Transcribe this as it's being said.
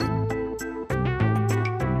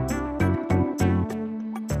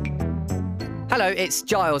Hello, it's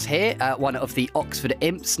Giles here, one of the Oxford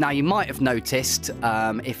Imps. Now, you might have noticed,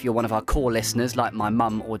 if you're one of our core listeners, like my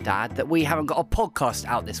mum or dad, that we haven't got a podcast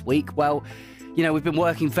out this week. Well, you know, we've been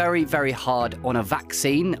working very, very hard on a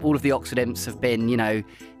vaccine. All of the Oxford Imps have been, you know,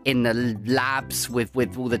 in the labs with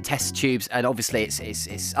all the test tubes, and obviously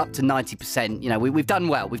it's up to 90%. You know, we've done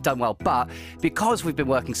well, but because we've been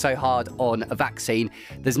working so hard on a vaccine,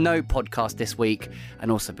 there's no podcast this week, and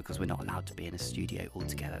also because we're not allowed to be in a studio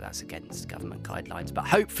altogether. That's against government guidelines. But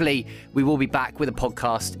hopefully we will be back with a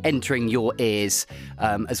podcast entering your ears,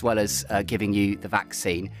 as well as giving you the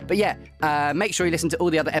vaccine. But yeah, make sure you listen to all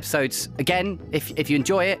the other episodes again if you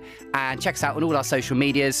enjoy it, and check us out on all our social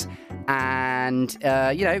medias, and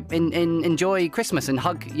you know, enjoy Christmas and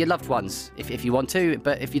hug your loved ones if you want to.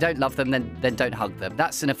 But if you don't love them, then don't hug them.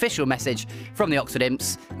 That's an official message from the Oxford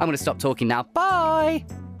Imps. I'm going to stop talking now. Bye!